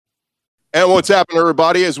And what's happening,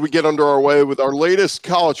 everybody, as we get under our way with our latest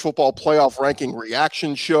college football playoff ranking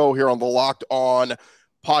reaction show here on the Locked On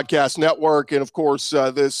Podcast Network. And of course,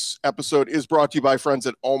 this episode is brought to you by friends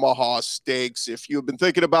at Omaha Steaks. If you've been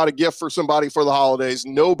thinking about a gift for somebody for the holidays,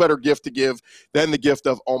 no better gift to give than the gift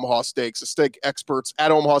of Omaha Steaks. The steak experts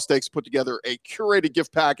at Omaha Steaks put together a curated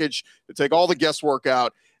gift package to take all the guesswork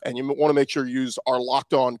out. And you want to make sure you use our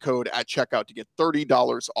Locked On code at checkout to get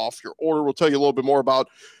 $30 off your order. We'll tell you a little bit more about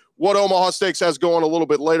what Omaha Steaks has going a little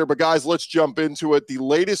bit later. But guys, let's jump into it. The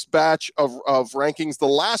latest batch of rankings, the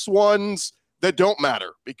last ones that don't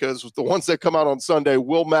matter, because the ones that come out on Sunday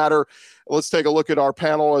will matter. Let's take a look at our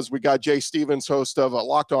panel as we got Jay Stevens, host of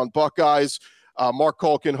Locked On Buckeyes, Mark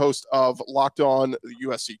Culkin, host of Locked On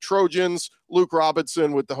USC Trojans, Luke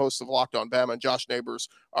Robinson with the host of Locked On Bama, and Josh Neighbors,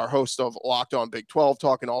 our host of Locked On Big 12,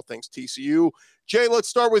 talking all things TCU. Jay, let's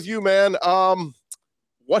start with you, man.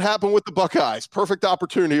 What happened with the Buckeyes? Perfect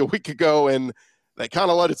opportunity a week ago, and they kind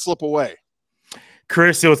of let it slip away.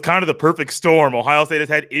 Chris, it was kind of the perfect storm. Ohio State has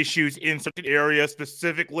had issues in certain areas,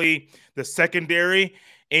 specifically the secondary,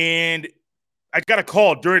 and I got a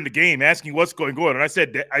call during the game asking what's going on, and I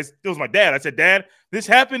said, it was my dad. I said, Dad, this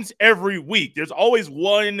happens every week. There's always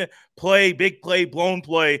one play, big play, blown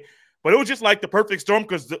play, but it was just like the perfect storm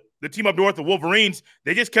because the team up north, the Wolverines,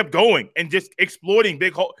 they just kept going and just exploiting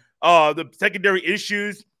the secondary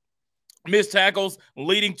issues, missed tackles,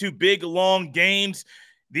 leading to big, long games.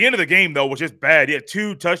 The end of the game, though, was just bad. He had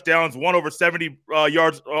 2 touchdowns, one over 70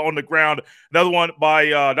 yards on the ground, another one by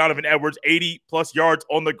Donovan Edwards, 80-plus yards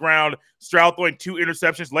on the ground. Stroud throwing 2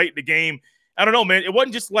 interceptions late in the game. I don't know, man. It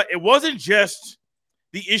wasn't just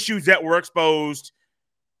the issues that were exposed.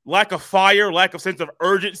 Lack of fire, lack of sense of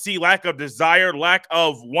urgency, lack of desire, lack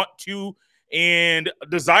of want to, and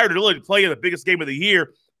desire to really play in the biggest game of the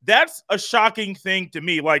year. That's a shocking thing to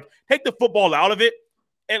me. Like, take the football out of it.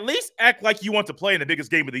 At least act like you want to play in the biggest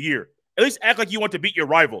game of the year. At least act like you want to beat your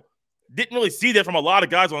rival. Didn't really see that from a lot of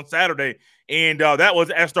guys on Saturday, and that was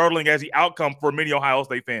as startling as the outcome for many Ohio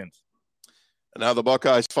State fans. And now the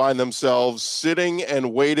Buckeyes find themselves sitting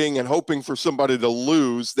and waiting and hoping for somebody to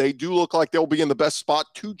lose. They do look like they'll be in the best spot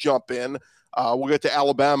to jump in. We'll get to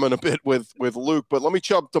Alabama in a bit with Luke, but let me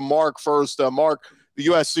jump to Mark first. Mark, the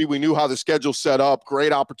USC, we knew how the schedule's set up.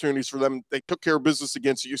 Great opportunities for them. They took care of business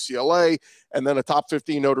against UCLA and then a top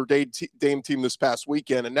 15 Notre Dame team this past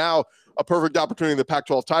weekend. And now a perfect opportunity in the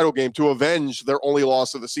Pac-12 title game to avenge their only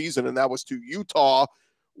loss of the season, and that was to Utah.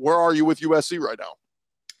 Where are you with USC right now?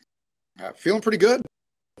 Feeling pretty good.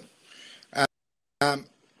 At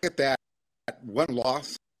that one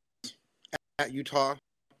loss at Utah,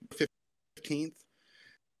 15th.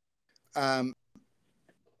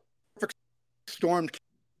 Stormed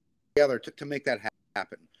together to make that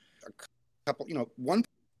happen. A couple, one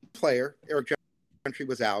player, Eric Gentry,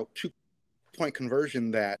 was out. 2-point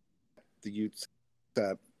conversion that the Utes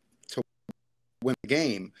to win the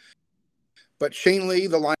game. But Shane Lee,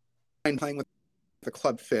 the line playing with the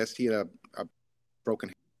club fist, he had a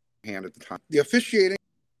broken hand at the time. The officiating,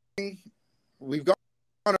 we've gone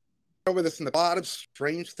over this in a lot of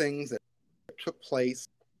strange things that took place.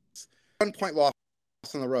 1-point loss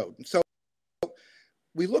on the road. And so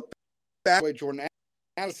we look back where Jordan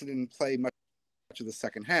Addison didn't play much of the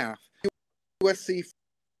second half. USC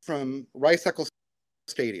from Rice-Eccles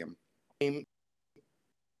Stadium in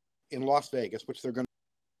Las Vegas, which they're going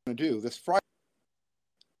to do this Friday.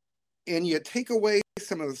 And you take away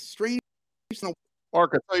some of the strange.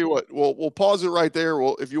 Mark, I tell you what, we'll pause it right there.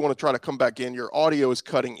 Well, if you want to try to come back in, your audio is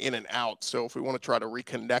cutting in and out. So if we want to try to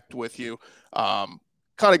reconnect with you,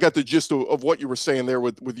 kind of got the gist of what you were saying there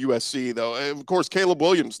with USC, though. And of course, Caleb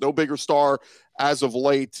Williams, no bigger star as of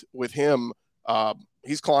late with him.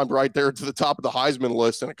 He's climbed right there to the top of the Heisman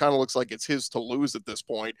list, and it kind of looks like it's his to lose at this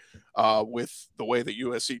point with the way the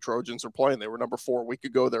USC Trojans are playing. They were number 4 a week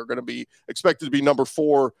ago. They're going to be expected to be number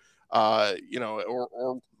 4,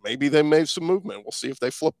 or maybe they made some movement. We'll see if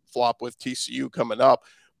they flip-flop with TCU coming up.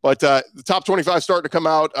 But the top 25 starting to come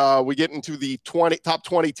out. We get into the top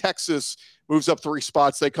 20. Texas moves up 3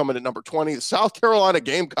 spots. They come in at number 20. The South Carolina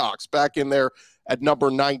Gamecocks back in there at number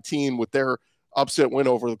 19 with their upset win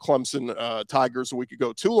over the Clemson Tigers a week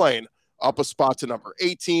ago. Tulane up a spot to number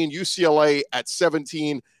 18. UCLA at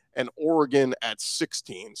 17 and Oregon at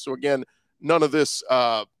 16. So again, none of this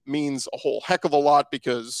means a whole heck of a lot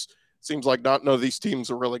because it seems like none of these teams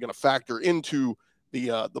are really going to factor into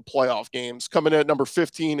the playoff games. Coming in at number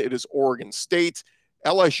 15, it is Oregon State.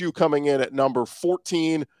 LSU coming in at number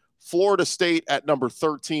 14. Florida State at number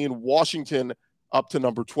 13. Washington up to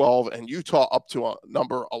number 12. And Utah up to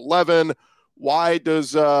number 11. Why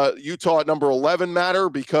does Utah at number 11 matter?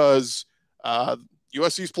 Because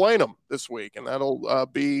USC's playing them this week, and that'll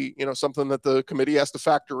be something that the committee has to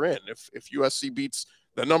factor in. If USC beats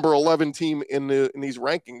the number 11 team in these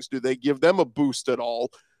rankings, do they give them a boost at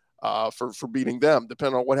all for beating them?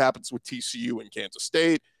 Depending on what happens with TCU and Kansas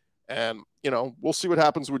State, and we'll see what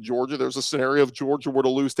happens with Georgia. There's a scenario if Georgia were to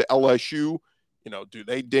lose to LSU. Do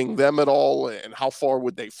they ding them at all, and how far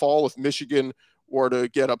would they fall if Michigan were to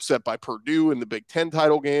get upset by Purdue in the Big Ten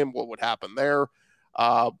title game? What would happen there?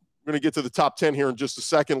 We're going to get to the top 10 here in just a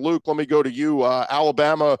second. Luke, let me go to you.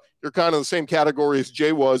 Alabama, you're kind of the same category as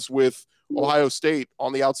Jay was with Ohio State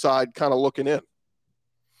on the outside, kind of looking in.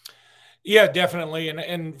 Yeah, definitely.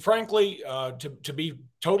 And frankly, to be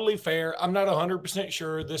totally fair, I'm not 100%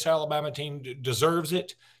 sure this Alabama team deserves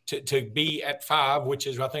it to be at 5, which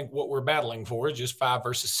is, I think, what we're battling for, is just 5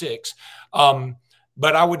 versus 6.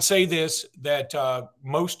 But I would say this, that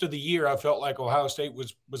most of the year I felt like Ohio State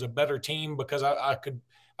was a better team because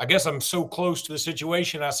I guess I'm so close to the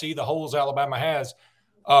situation. I see the holes Alabama has.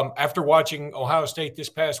 After watching Ohio State this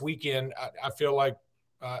past weekend, I feel like,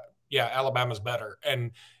 Alabama's better.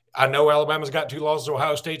 And I know Alabama's got 2 losses.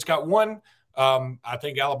 Ohio State's got 1. I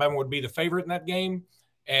think Alabama would be the favorite in that game.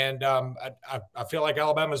 And I feel like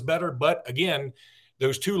Alabama's better. But, again,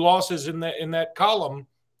 those 2 losses in that column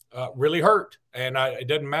really hurt. And it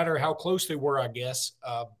doesn't matter how close they were, I guess.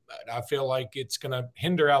 I feel like it's going to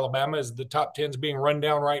hinder Alabama as the top 10's being run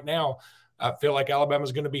down right now. I feel like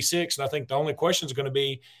Alabama's going to be 6. And I think the only question is going to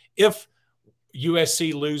be if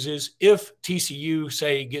USC loses, if TCU,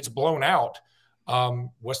 say, gets blown out,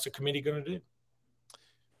 what's the committee going to do?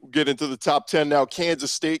 We'll get into the top 10 now.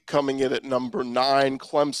 Kansas State coming in at number 9,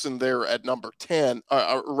 Clemson there at number 10,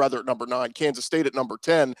 or rather at number 9, Kansas State at number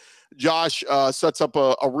 10. Josh sets up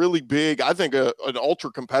a really big, I think, an ultra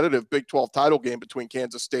competitive Big 12 title game between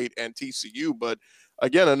Kansas State and TCU. But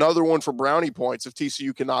again, another one for brownie points if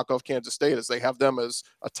TCU can knock off Kansas State, as they have them as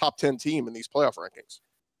a top 10 team in these playoff rankings.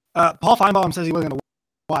 Paul Feinbaum says he wasn't going to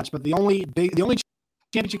watch, but the only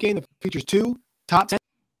championship game that features 2 top 10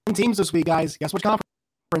 teams this week, guys. Guess which conference?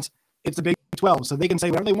 It's the Big 12, so they can say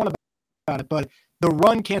whatever they want about it. But the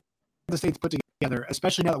run Kansas State's put together,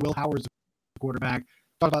 especially now that Will Howard's the quarterback,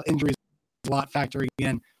 talk about injuries a lot factoring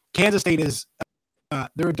in. Kansas State is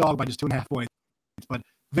they're a dog by just 2.5 points, but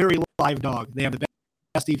very live dog. They have the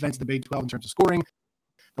best defense in the Big 12 in terms of scoring.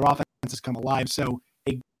 Their offense has come alive, so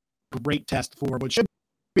a great test for what should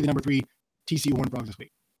be the number 3 TCU Horned Frogs this week.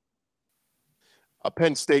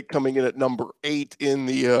 Penn State coming in at number 8 in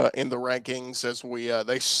the rankings as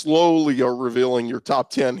they slowly are revealing your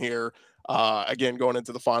top 10 here. Again, going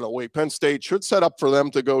into the final week, Penn State should set up for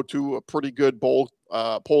them to go to a pretty good bowl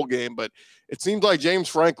game, but it seems like James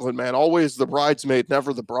Franklin, man, always the bridesmaid,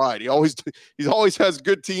 never the bride. He always has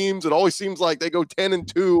good teams. It always seems like they go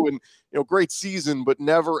 10-2 and great season, but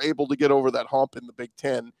never able to get over that hump in the Big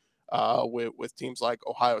Ten with teams like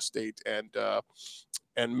Ohio State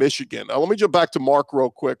and Michigan. Let me jump back to Mark real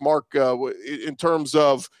quick. Mark, in terms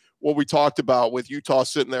of what we talked about with Utah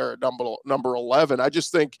sitting there at number 11, I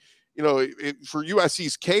just think, for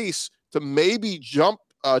USC's case to maybe jump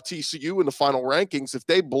TCU in the final rankings, if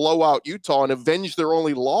they blow out Utah and avenge their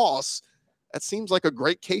only loss, that seems like a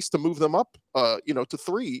great case to move them up, to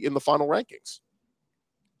 3 in the final rankings.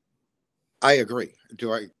 I agree.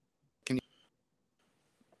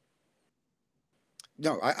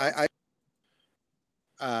 No,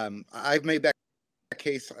 I've made that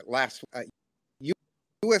case last.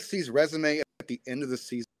 USC's resume at the end of the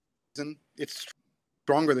season, it's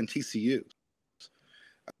stronger than TCU.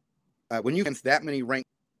 When you against that many ranked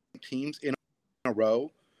teams in a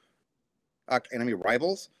row, enemy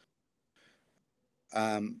rivals,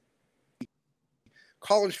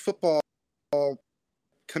 college football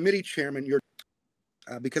committee chairman,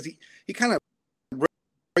 because he kind of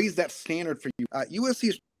raised that standard for you. USC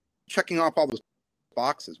is checking off all those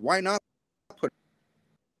boxes. Why not put?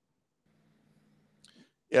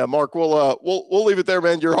 Yeah, Mark, we'll leave it there,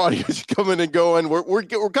 man. Your audio is coming and going. We're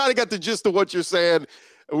kind of got the gist of what you're saying,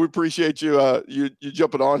 and we appreciate you you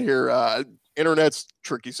jumping on here. Internet's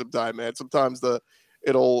tricky sometimes, man. Sometimes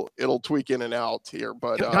it'll tweak in and out here,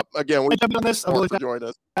 but again, we jump on this. Join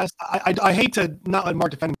us. I hate to not let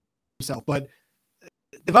Mark defend himself, but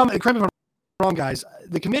correct me if I'm wrong, guys.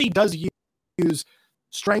 The committee does use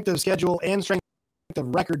strength of schedule and strength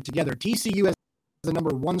of record together. TCU has the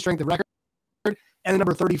number 1 strength of record and the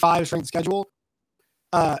number 35 strength of schedule.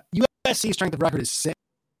 USC strength of record is 6,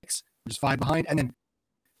 which is 5 behind, and then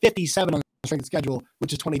 57 on the strength of schedule,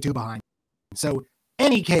 which is 22 behind. So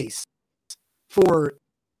any case for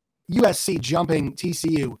USC jumping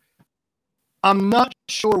TCU, I'm not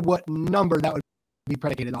sure what number that would be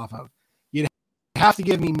predicated off of. You'd have to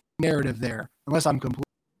give me narrative there, unless I'm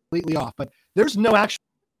completely off. But there's no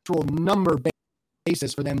actual number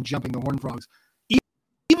basis for them jumping the Horned Frogs,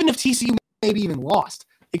 even if TCU maybe even lost,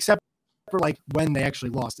 except for like when they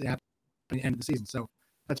actually lost at the end of the season. So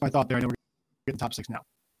that's my thought there. I know we're getting top 6 now.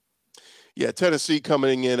 Yeah, Tennessee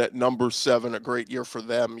coming in at number 7, a great year for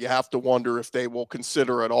them. You have to wonder if they will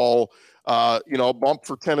consider at all, a bump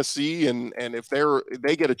for Tennessee, and if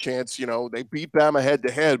they get a chance, they beat Bama head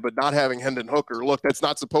to head, but not having Hendon Hooker. Look, that's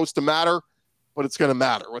not supposed to matter, but it's going to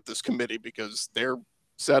matter with this committee because they're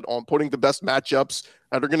set on putting the best matchups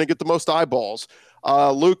that are going to get the most eyeballs.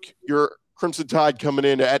 Luke, your Crimson Tide coming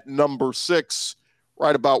in at number 6,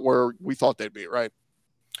 right about where we thought they'd be, right?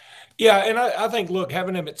 Yeah, and I think, look,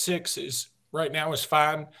 having them at 6 is right now is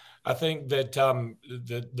fine. I think that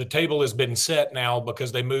the table has been set now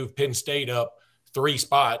because they moved Penn State up 3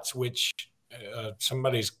 spots, which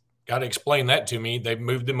somebody's got to explain that to me. They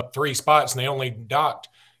moved them up 3 spots, and they only docked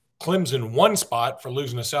Clemson 1 spot for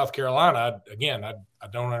losing to South Carolina. Again, I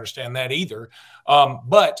don't understand that either.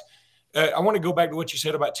 But I want to go back to what you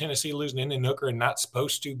said about Tennessee losing Hendon Hooker and not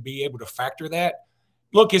supposed to be able to factor that.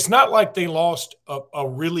 Look, it's not like they lost a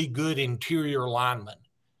really good interior lineman.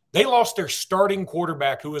 They lost their starting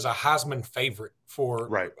quarterback, who was a Heisman favorite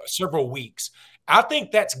for several weeks. I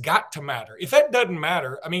think that's got to matter. If that doesn't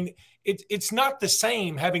matter, I mean, it's not the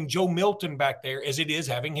same having Joe Milton back there as it is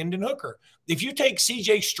having Hendon Hooker. If you take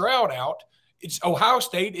C.J. Stroud out, Ohio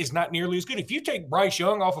State is not nearly as good. If you take Bryce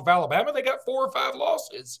Young off of Alabama, they got 4 or 5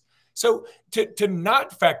 losses. So to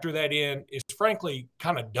not factor that in is frankly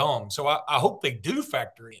kind of dumb. So I hope they do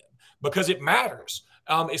factor in because it matters.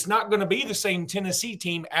 It's not going to be the same Tennessee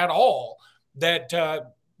team at all that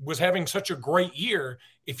was having such a great year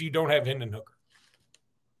if you don't have Hendon Hooker.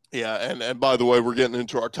 Yeah, and by the way, we're getting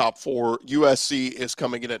into our top 4. USC is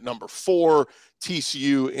coming in at number 4,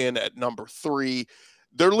 TCU in at number 3.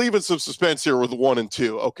 They're leaving some suspense here with 1 and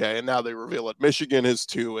 2. Okay, and now they reveal it. Michigan is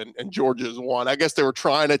 2 and Georgia is 1. I guess they were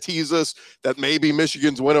trying to tease us that maybe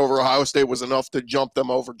Michigan's win over Ohio State was enough to jump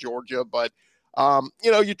them over Georgia. But,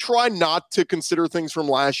 you try not to consider things from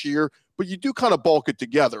last year, but you do kind of bulk it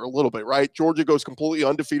together a little bit, right? Georgia goes completely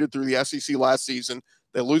undefeated through the SEC last season.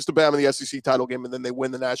 They lose to Bama in the SEC title game, and then they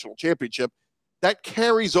win the national championship. That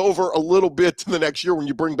carries over a little bit to the next year when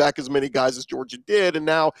you bring back as many guys as Georgia did. And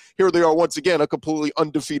now here they are once again, a completely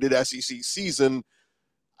undefeated SEC season.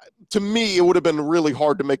 To me, it would have been really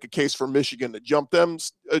hard to make a case for Michigan to jump them.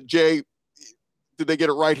 Jay, did they get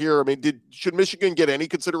it right here? I mean, should Michigan get any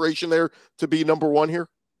consideration there to be number 1 here?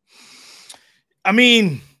 I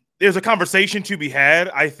mean, there's a conversation to be had,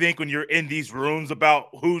 I think, when you're in these rooms about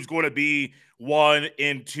who's going to be 1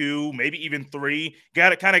 and 2, maybe even 3.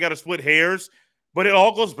 Got to split hairs. But it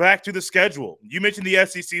all goes back to the schedule. You mentioned the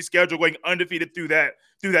SEC schedule going undefeated through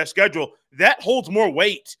that schedule. That holds more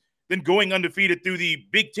weight than going undefeated through the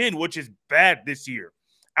Big Ten, which is bad this year.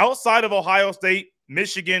 Outside of Ohio State,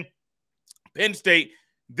 Michigan, Penn State,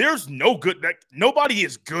 there's nobody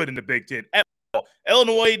is good in the Big Ten at all.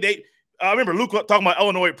 Illinois, I remember Luke talking about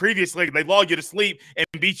Illinois previously. They lull you to sleep and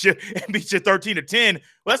beat you 13-10.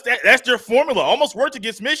 Well, that's their formula. Almost worked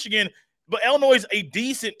against Michigan. But Illinois is a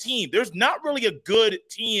decent team. There's not really a good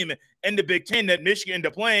team in the Big Ten that Michigan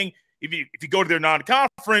ended up playing. If you go to their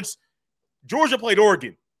non-conference, Georgia played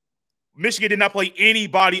Oregon. Michigan did not play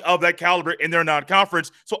anybody of that caliber in their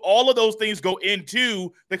non-conference. So all of those things go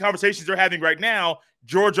into the conversations they're having right now.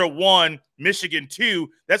 Georgia 1, Michigan 2.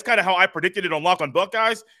 That's kind of how I predicted it on Lock on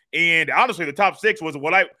Buckeyes. And honestly, the top 6 was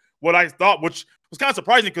what I thought, which was kind of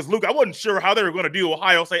surprising because, Luke, I wasn't sure how they were going to do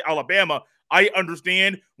Ohio State, Alabama. I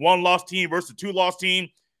understand 1-loss team versus 2-loss team,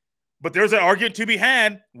 but there's an argument to be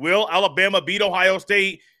had. Will Alabama beat Ohio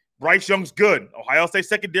State? Bryce Young's good. Ohio State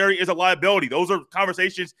secondary is a liability. Those are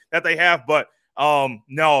conversations that they have, but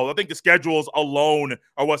no, I think the schedules alone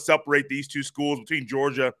are what separate these 2 schools between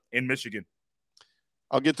Georgia and Michigan.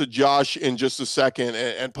 I'll get to Josh in just a second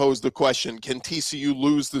and pose the question, can TCU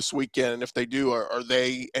lose this weekend? And if they do, are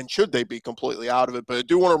they and should they be completely out of it? But I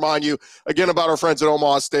do want to remind you, again, about our friends at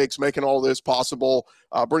Omaha Steaks making all this possible,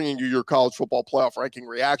 bringing you your college football playoff ranking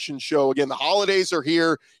reaction show. Again, the holidays are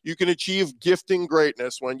here. You can achieve gifting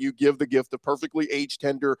greatness when you give the gift of perfectly aged,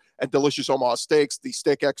 tender, and delicious Omaha Steaks. The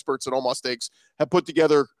steak experts at Omaha Steaks have put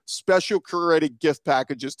together special curated gift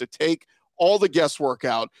packages to take all the guesswork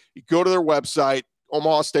out. You go to their website,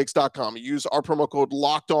 omahasteaks.com. You use our promo code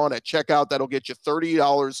LOCKEDON at checkout. That'll get you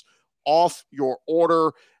 $30 off your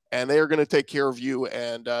order. and they are going to take care of you.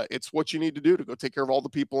 And it's what you need to do to go take care of all the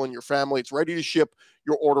people in your family. It's ready to ship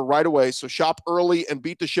your order right away. So shop early and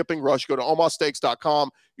beat the shipping rush. Go to omahasteaks.com.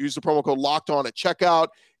 Use the promo code Locked On at checkout.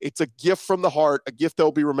 It's a gift from the heart, a gift that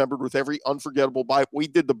will be remembered with every unforgettable bite. We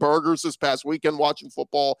did the burgers this past weekend watching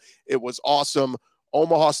football. It was awesome.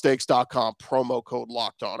 omahasteaks.com, promo code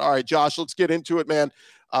Locked On. All right, Josh, let's get into it, man.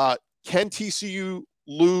 Can TCU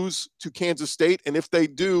lose to Kansas State? And if they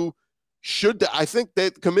do, I think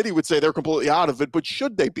that the committee would say they're completely out of it, but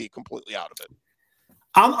should they be completely out of it?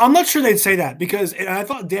 I'm not sure they'd say that, because I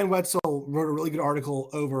thought Dan Wetzel wrote a really good article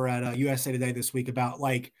over at USA Today this week about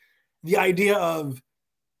like the idea of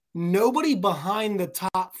nobody behind the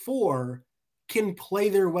top four can play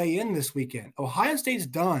their way in this weekend. Ohio State's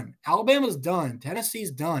done. Alabama's done.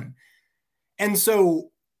 Tennessee's done. And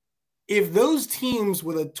so if those teams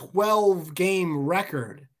with a 12-game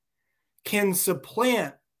record can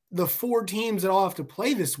supplant the four teams that all have to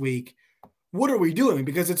play this week, what are we doing?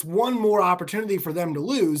 Because it's one more opportunity for them to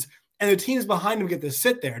lose, and the teams behind them get to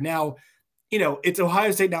sit there. Now, it's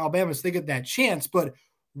Ohio State and Alabama, so they get that chance, but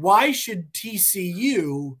why should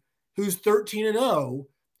TCU, who's 13-0,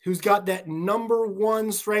 who's got that number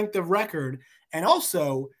one strength of record, and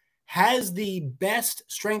also has the best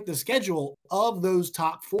strength of schedule of those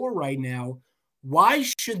top four right now, why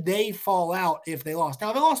should they fall out if they lost? Now,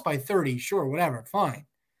 if they lost by 30, sure, whatever, fine.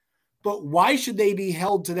 But why should they be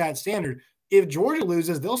held to that standard? If Georgia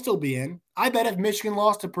loses, they'll still be in. I bet if Michigan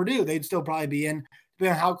lost to Purdue, they'd still probably be in,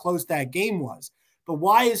 depending on how close that game was. But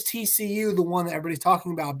why is TCU the one that everybody's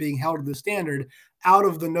talking about being held to the standard out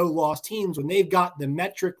of the no-loss teams when they've got the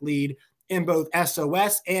metric lead in both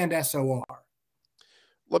SOS and SOR?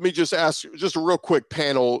 Let me just ask you, just a real quick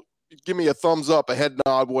panel, give me a thumbs up, a head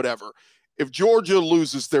nod, whatever. If Georgia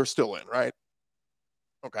loses, they're still in, right?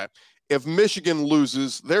 Okay. If Michigan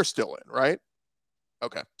loses, they're still in, right?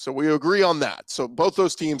 Okay. So we agree on that. So both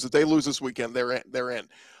those teams, if they lose this weekend, they're in.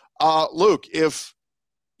 Luke, if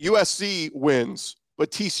USC wins,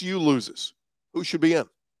 but TCU loses, who should be in?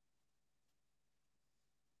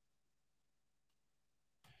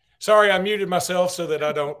 Sorry, I muted myself so that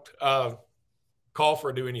I don't call for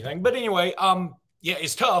or do anything. But anyway, yeah,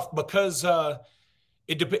 it's tough because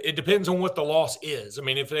it depends on what the loss is. I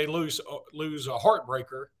mean, if they lose a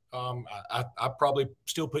heartbreaker, I probably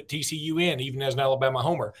still put TCU in, even as an Alabama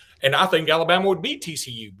homer. And I think Alabama would beat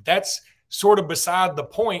TCU. That's sort of beside the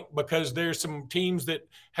point, because there's some teams that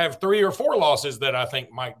have 3 or 4 losses that I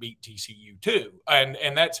think might beat TCU too. And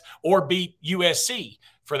that's, or beat USC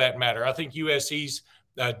for that matter. I think USC's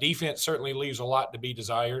defense certainly leaves a lot to be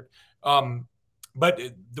desired. But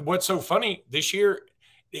what's so funny this year,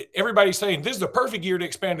 everybody's saying this is the perfect year to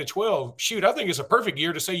expand to 12. Shoot, I think it's a perfect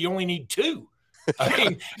year to say you only need 2. I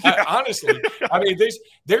mean, honestly,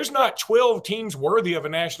 there's not 12 teams worthy of a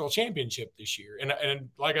national championship this year. And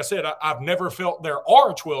like I said, I've never felt there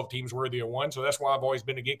are 12 teams worthy of one. So that's why I've always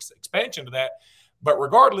been against expansion to that. But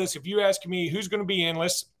regardless, if you ask me who's going to be in,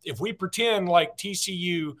 if we pretend like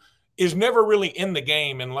TCU is never really in the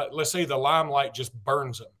game, and let's say the limelight just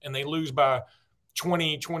burns them and they lose by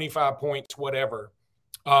 20, 25 points, whatever.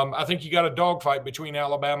 I think you got a dogfight between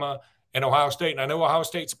Alabama and Ohio State. And I know Ohio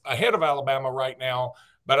State's ahead of Alabama right now,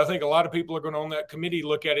 but I think a lot of people are going to, on that committee,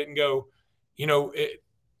 look at it and go, the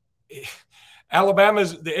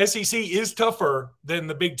SEC is tougher than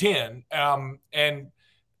the Big Ten.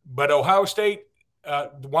 But Ohio State,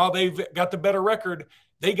 while they've got the better record,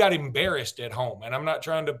 they got embarrassed at home. And I'm not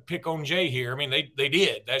trying to pick on Jay here. I mean, they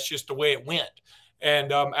did. That's just the way it went.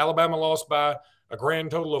 And Alabama lost by a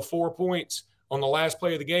grand total of 4 points on the last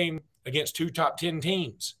play of the game against 2 top 10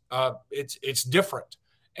 teams. It's different.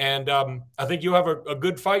 And I think you'll have a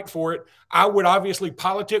good fight for it. I would obviously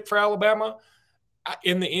politic for Alabama.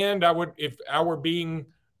 In the end, I would, if I were being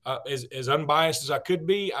as unbiased as I could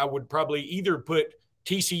be, I would probably either put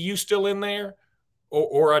TCU still in there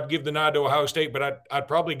or I'd give the nod to Ohio State, but I'd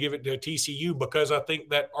probably give it to TCU because I think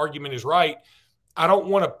that argument is right. I don't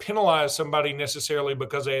want to penalize somebody necessarily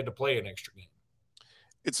because they had to play an extra game.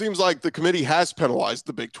 It seems like the committee has penalized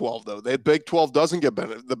the Big 12, though. The Big 12 doesn't get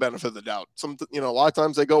the benefit of the doubt. A lot of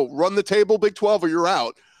times they go, run the table, Big 12, or you're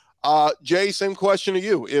out. Jay, same question to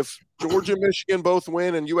you. If Georgia and Michigan both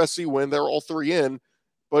win and USC win, they're all 3 in.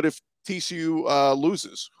 But if TCU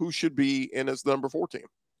loses, who should be in as the number 4 team?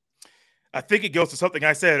 I think it goes to something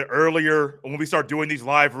I said earlier when we start doing these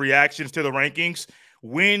live reactions to the rankings.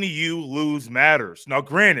 When you lose matters. Now,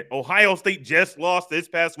 granted, Ohio State just lost this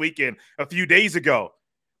past weekend a few days ago.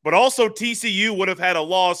 But also TCU would have had a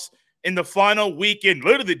loss in the final weekend,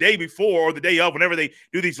 literally the day before or the day of, whenever they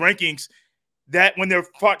do these rankings, that when they're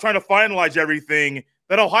trying to finalize everything,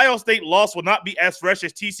 that Ohio State loss will not be as fresh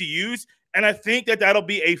as TCU's, and I think that that'll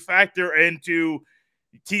be a factor into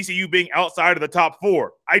TCU being outside of the top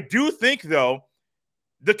 4. I do think, though,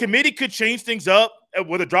 the committee could change things up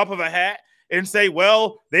with a drop of a hat and say,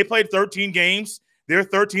 well, they played 13 games. Their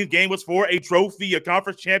 13th game was for a trophy, a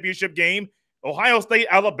conference championship game. Ohio State,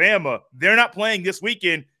 Alabama, they're not playing this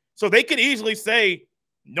weekend. So they could easily say,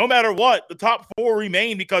 no matter what, the top 4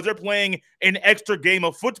 remain because they're playing an extra game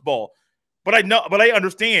of football. But I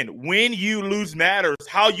understand when you lose matters,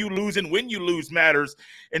 how you lose and when you lose matters.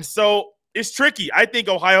 And so it's tricky. I think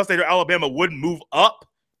Ohio State or Alabama wouldn't move up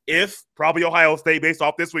if probably Ohio State based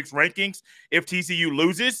off this week's rankings if TCU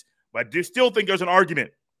loses. But I do still think there's an argument.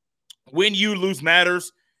 When you lose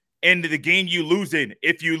matters and the game you lose in,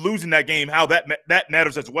 if you lose in that game, how that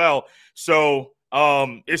matters as well. So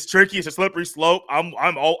it's tricky. It's a slippery slope.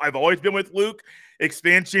 I've always been with Luke.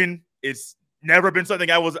 Expansion is never been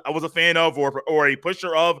something I was a fan of or a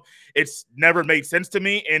pusher of. It's never made sense to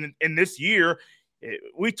me. And in this year,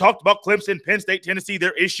 we talked about Clemson, Penn State, Tennessee,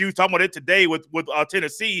 their issues. Talking about it today with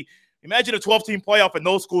Tennessee. Imagine a 12-team playoff and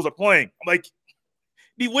those schools are playing. I'm like,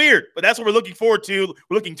 be weird, but that's what we're looking forward to.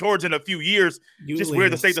 We're looking towards in a few years. Just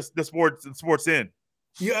weird to say the sports in.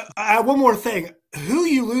 Yeah, one more thing. Who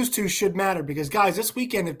you lose to should matter because, guys, this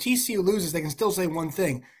weekend, if TCU loses, they can still say one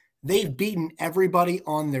thing. They've beaten everybody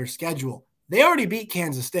on their schedule. They already beat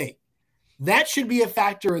Kansas State. That should be a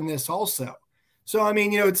factor in this also. So, I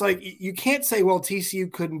mean, it's like you can't say, well,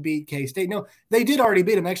 TCU couldn't beat K-State. No, they did already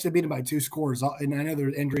beat them. Actually, beat them by 2 scores. And I know there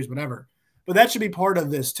are injuries, whatever. But that should be part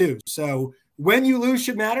of this too. So when you lose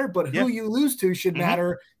should matter, but who you lose to should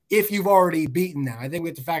matter if you've already beaten them. I think we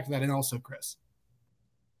have to factor that in also, Chris.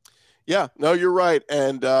 Yeah, no, you're right.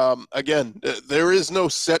 And again, there is no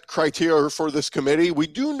set criteria for this committee. We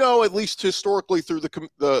do know, at least historically through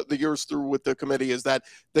the years through with the committee, is that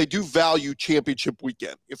they do value championship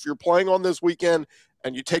weekend. If you're playing on this weekend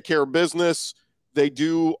and you take care of business, they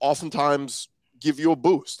do oftentimes give you a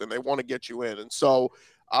boost and they want to get you in. And so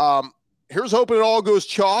here's hoping it all goes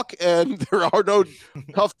chalk and there are no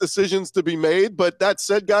tough decisions to be made. But that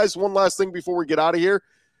said, guys, one last thing before we get out of here.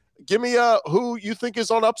 Give me who you think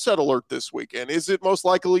is on upset alert this weekend. Is it most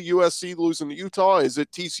likely USC losing to Utah? Is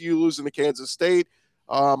it TCU losing to Kansas State?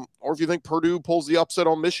 Or if you think Purdue pulls the upset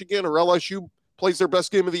on Michigan or LSU plays their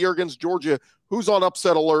best game of the year against Georgia, who's on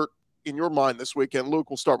upset alert in your mind this weekend?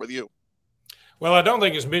 Luke, we'll start with you. Well, I don't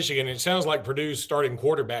think it's Michigan. It sounds like Purdue's starting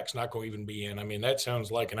quarterback's not going to even be in. I mean, that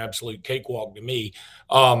sounds like an absolute cakewalk to me.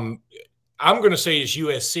 I'm going to say it's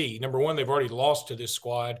USC. Number one, they've already lost to this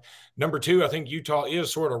squad. Number two, I think Utah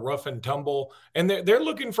is sort of rough and tumble, and they're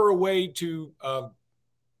looking for a way to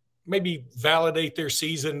maybe validate their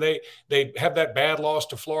season. They have that bad loss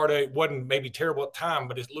to Florida. It wasn't maybe terrible at the time,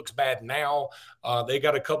 but it looks bad now. They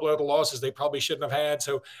got a couple other losses they probably shouldn't have had.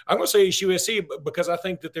 So I'm going to say it's USC because I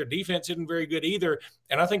think that their defense isn't very good either,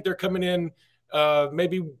 and I think they're coming in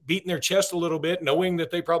maybe beating their chest a little bit, knowing that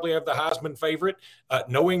they probably have the Heisman favorite,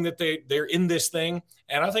 knowing that they're in this thing.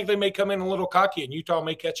 And I think they may come in a little cocky and Utah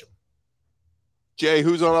may catch them. Jay,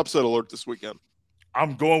 who's on upset alert this weekend?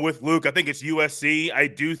 I'm going with Luke. I think it's USC. I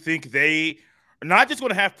do think they are not just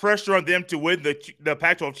going to have pressure on them to win the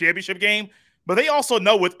Pac-12 championship game, but they also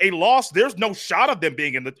know with a loss, there's no shot of them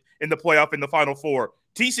being in the playoff in the Final Four.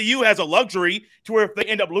 TCU has a luxury to where if they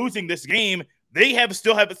end up losing this game, they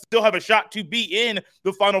still have a shot to be in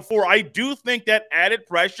the Final Four. I do think that added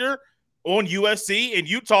pressure on USC and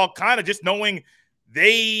Utah, kind of just knowing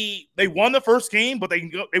they won the first game, but they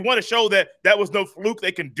want to show that was no fluke.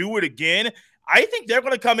 They can do it again. I think they're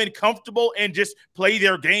going to come in comfortable and just play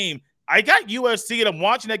their game. I got USC, and I'm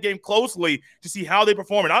watching that game closely to see how they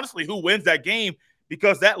perform, and honestly, who wins that game,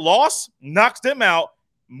 because that loss knocks them out,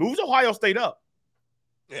 moves Ohio State up.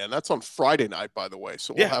 Yeah, and that's on Friday night, by the way.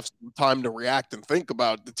 So we'll have some time to react and think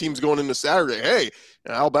about the teams going into Saturday. Hey,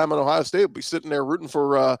 Alabama and Ohio State will be sitting there rooting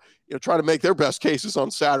for, trying to make their best cases on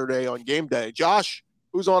Saturday on game day. Josh,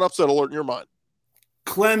 who's on upset alert in your mind?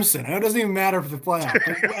 Clemson. It doesn't even matter for the playoff.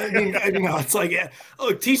 It's like,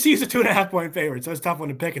 look, TCU's a 2.5-point favorite, so it's a tough one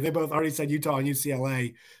to pick. And they both already said Utah and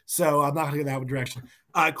UCLA, so I'm not going to go that direction.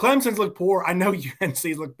 Clemson's look poor. I know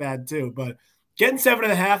UNC's look bad too, but getting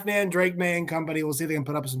 7.5, man, Drake May and company. We'll see if they can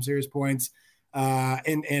put up some serious points. I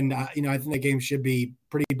think that game should be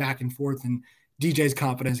pretty back and forth, and DJ's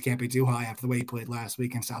confidence can't be too high after the way he played last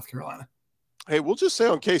week in South Carolina. Hey, we'll just say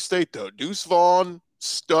on K-State, though, Deuce Vaughn,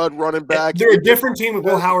 stud running back. They're a different team with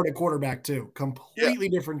Will Howard at quarterback, too. Completely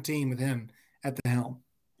different team with him at the helm.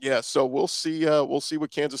 Yeah, so we'll see what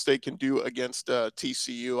Kansas State can do against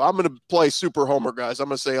TCU. I'm going to play super homer, guys. I'm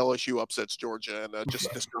going to say LSU upsets Georgia and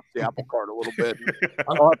just disrupt the apple cart a little bit.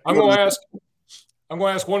 I'm going to I'm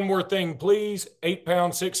going to ask one more thing, please.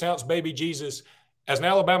 8-pound, 6-ounce baby Jesus. As an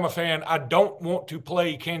Alabama fan, I don't want to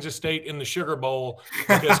play Kansas State in the Sugar Bowl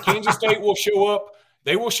because Kansas State will show up.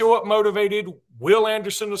 They will show up motivated. Will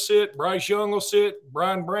Anderson will sit. Bryce Young will sit.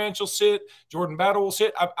 Brian Branch will sit. Jordan Battle will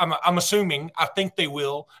sit. I'm assuming. I think they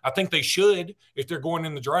will. I think they should if they're going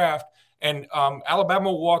in the draft. And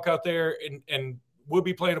Alabama will walk out there and we'll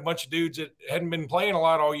be playing a bunch of dudes that hadn't been playing a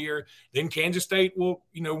lot all year. Then Kansas State will,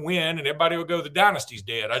 win, and everybody will go, the dynasty's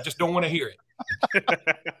dead. I just don't want to hear it.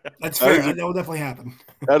 That's fair. That will definitely happen.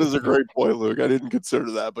 That is a great point, Luke. I didn't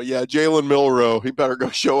consider that. But, yeah, Jalen Milroe, he better go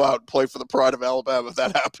show out and play for the pride of Alabama if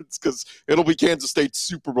that happens, because it'll be Kansas State's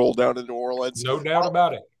Super Bowl down in New Orleans. No doubt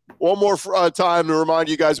about it. One more time to remind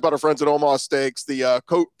you guys about our friends at Omaha Steaks. The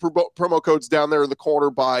promo code's down there in the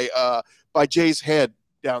corner by Jay's Head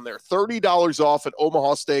down there. $30 off at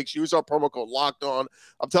Omaha Steaks. Use our promo code Locked On.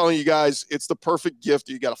 I'm telling you guys, it's the perfect gift.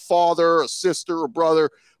 You got a father, a sister, a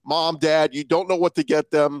brother, mom, dad. You don't know what to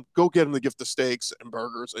get them. Go get them the gift of steaks and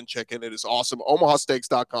burgers and chicken. It is awesome.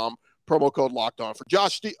 OmahaSteaks.com. Promo code Locked On. For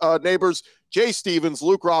Josh Neighbors, Jay Stevens,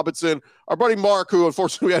 Luke Robinson, our buddy Mark, who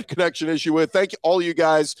unfortunately we had a connection issue with. Thank you, all you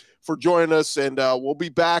guys, for joining us. And we'll be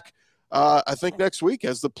back, I think, next week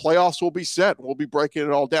as the playoffs will be set. We'll be breaking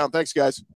it all down. Thanks, guys.